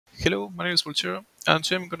Hello, my name is Vueltero, and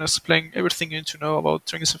today I'm going to explain everything you need to know about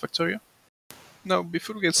trains in Factorio. Now,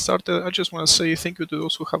 before we get started, I just want to say thank you to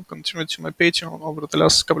those who have contributed to my Patreon over the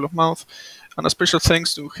last couple of months, and a special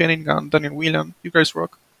thanks to Henning and Daniel Whelan. You guys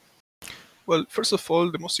rock. Well, first of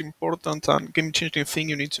all, the most important and game-changing thing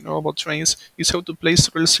you need to know about trains is how to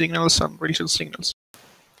place rail signals and rail signals.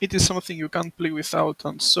 It is something you can't play without,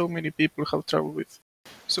 and so many people have trouble with.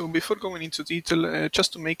 So before going into detail,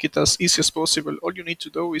 just to make it as easy as possible, all you need to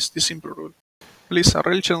do is this simple rule. Place a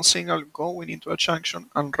rail signal going into a junction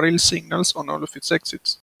and rail signals on all of its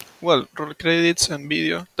exits. Well, roll credits and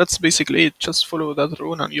video, that's basically it. Just follow that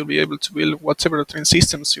rule and you'll be able to build whatever train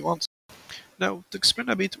systems you want. Now, to explain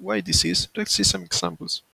a bit why this is, let's see some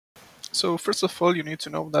examples. So first of all, you need to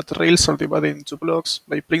know that rails are divided into blocks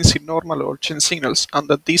by placing normal or chain signals, and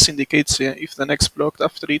that this indicates if the next block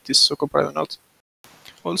after it is occupied or not.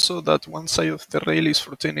 Also, that one side of the rail is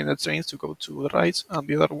for turning the trains to go to the right and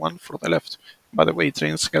the other one for the left. By the way,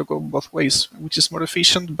 trains can go both ways, which is more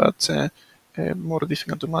efficient but more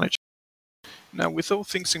difficult to manage. Now, with those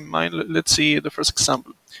things in mind, let's see the first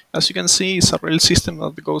example. As you can see, it's a rail system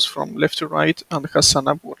that goes from left to right and has an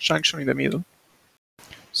upward junction in the middle.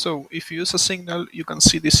 So, if you use a signal, you can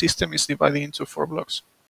see the system is divided into 4 blocks.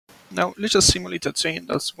 Now, let's just simulate a train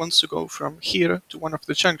that wants to go from here to one of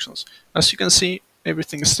the junctions. As you can see,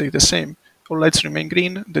 everything stays the same. All lights remain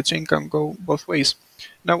green, the train can go both ways.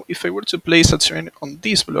 Now, if I were to place a train on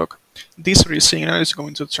this block, this rail signal is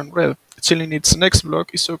going to turn red, telling its next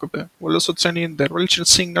block is occupied, while also turning the rail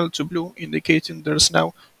signal to blue, indicating there's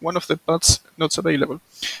now one of the paths not available.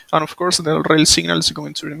 And of course, the rail signal is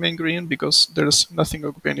going to remain green because there's nothing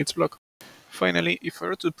occupying its block. Finally, if I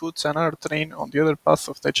were to put another train on the other path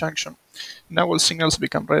of the junction, now all signals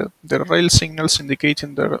become red. The rail signals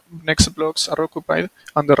indicating the next blocks are occupied,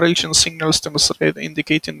 and the rail signals turns red,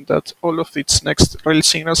 indicating that all of its next rail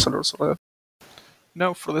signals are also red.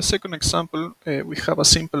 Now, for the second example, we have a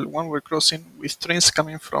simple one-way crossing with trains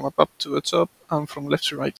coming from above to the top and from left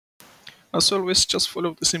to right. As always, just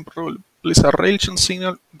follow the simple rule. Place a rail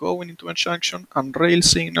signal going into a junction and rail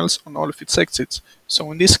signals on all of its exits.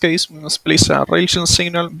 So in this case, we must place a rail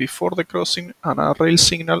signal before the crossing and a rail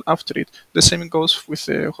signal after it. The same goes with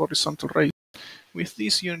the horizontal rail. With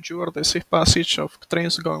this, you ensure the safe passage of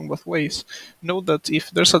trains going both ways. Note that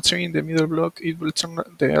if there's a train in the middle block, it will turn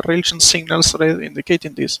the rail signals red,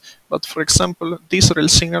 indicating this. But for example, this rail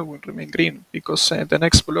signal will remain green, because the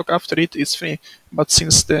next block after it is free. But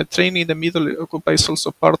since the train in the middle occupies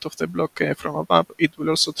also part of the block from above, it will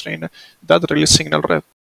also turn that rail signal red.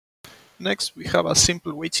 Next, we have a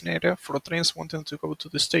simple waiting area for trains wanting to go to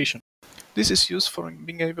the station. This is used for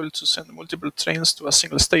being able to send multiple trains to a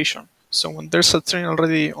single station. So when there's a train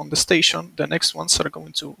already on the station, the next ones are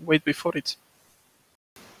going to wait before it.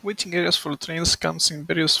 Waiting areas for trains comes in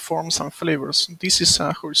various forms and flavors. This is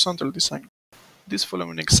a horizontal design. This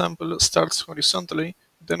following example starts horizontally,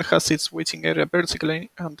 then has its waiting area vertically,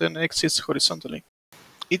 and then exits horizontally.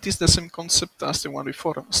 It is the same concept as the one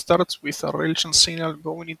before. Starts with a rail signal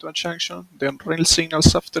going into a junction, then rail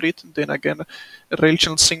signals after it, then again rail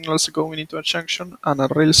signals going into a junction, and a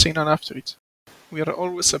rail signal after it. We are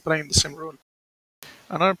always applying the same rule.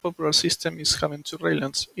 Another popular system is having 2 rail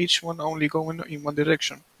ends, each one only going in one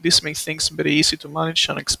direction. This makes things very easy to manage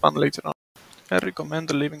and expand later on. I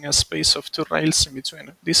recommend leaving a space of 2 rails in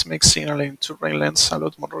between. This makes signaling 2 rail ends a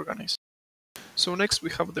lot more organized. So next we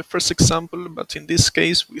have the first example, but in this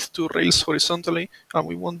case with 2 rails horizontally, and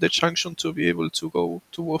we want the junction to be able to go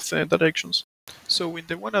to both directions. So in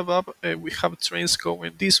the one above, we have trains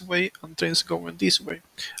going this way and trains going this way,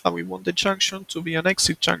 and we want the junction to be an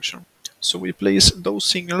exit junction. So we place those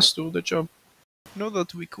signals to do the job. Note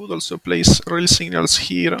that we could also place rail signals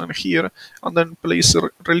here, and then place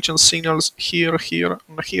rail signals here,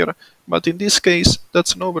 and here. But in this case,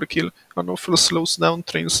 that's an overkill, and often slows down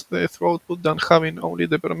trains' throughput than having only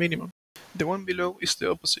the bare minimum. The one below is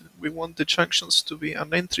the opposite. We want the junctions to be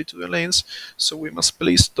an entry to the lanes, so we must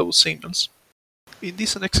place those signals. In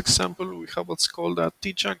this next example, we have what's called a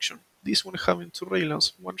T-junction, this one having 2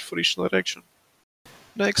 railings, one for each direction.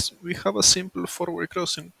 Next, we have a simple 4-way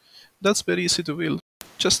crossing. That's very easy to build.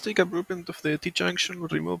 Just take a blueprint of the T-junction,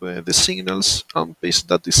 remove the signals, and paste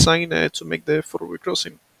that design to make the 4-way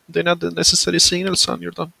crossing. Then add the necessary signals and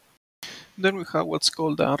you're done. Then we have what's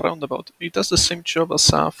called a roundabout. It does the same job as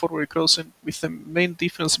a 4-way crossing, with the main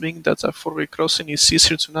difference being that a 4-way crossing is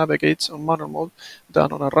easier to navigate on manual mode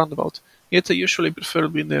than on a roundabout. Yet I usually prefer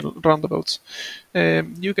being the roundabouts.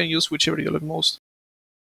 You can use whichever you like most.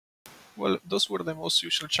 Well, those were the most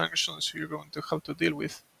usual junctions you're going to have to deal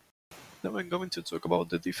with. Now I'm going to talk about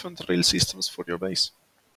the different rail systems for your base.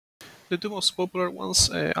 The two most popular ones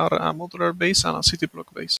are a modular base and a city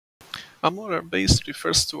block base. A modular base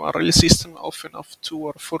refers to a rail system often of 2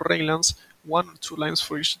 or 4 rail lines, 1 or 2 lines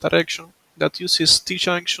for each direction, that uses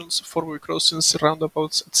T-junctions, four-way crossings,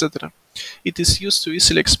 roundabouts, etc. It is used to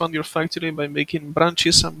easily expand your factory by making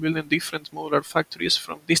branches and building different modular factories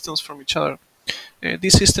from distance from each other.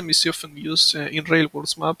 This system is often used in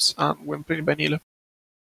railroads maps and when plain vanilla.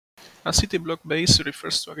 A city block base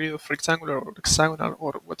refers to a grid of rectangular or hexagonal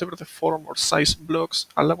or whatever the form or size blocks,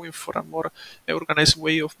 allowing for a more organized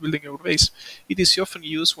way of building your base. It is often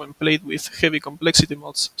used when played with heavy complexity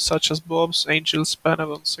mods, such as bobs, angels,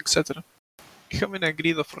 panadons, etc. Having a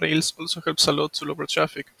grid of rails also helps a lot to lower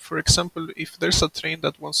traffic. For example, if there's a train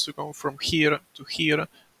that wants to go from here to here,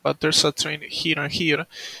 but there's a train here and here,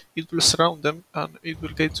 it will surround them and it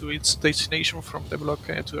will get to its destination from the block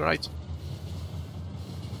to the right.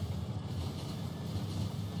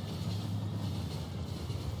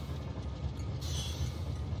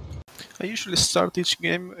 I usually start each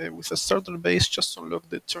game with a starter base just to unlock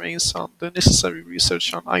the trains and the necessary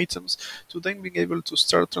research and items to then being able to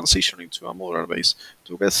start transitioning to a modular base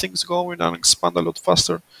to get things going and expand a lot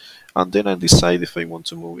faster. And then I decide if I want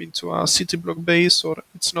to move into a city block base or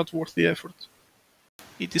it's not worth the effort.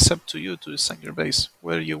 It is up to you to design your base,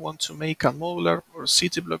 whether you want to make a modular or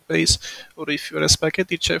city block base, or if you're a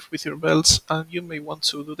spaghetti chef with your belts and you may want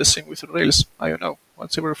to do the same with your rails. I don't know,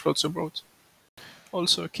 whatever floats your boat.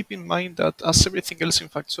 Also, keep in mind that as everything else in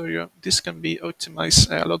Factorio, this can be optimized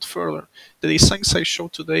a lot further. The designs I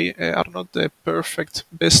showed today are not the perfect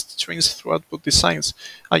best trains through output designs.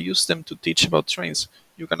 I use them to teach about trains.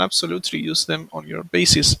 You can absolutely use them on your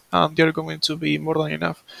bases and they're going to be more than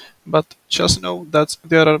enough. But just know that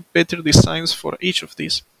there are better designs for each of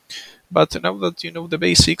these. But now that you know the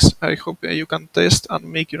basics, I hope you can test and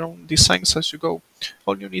make your own designs as you go.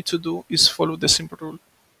 All you need to do is follow the simple rule.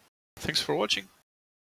 Thanks for watching.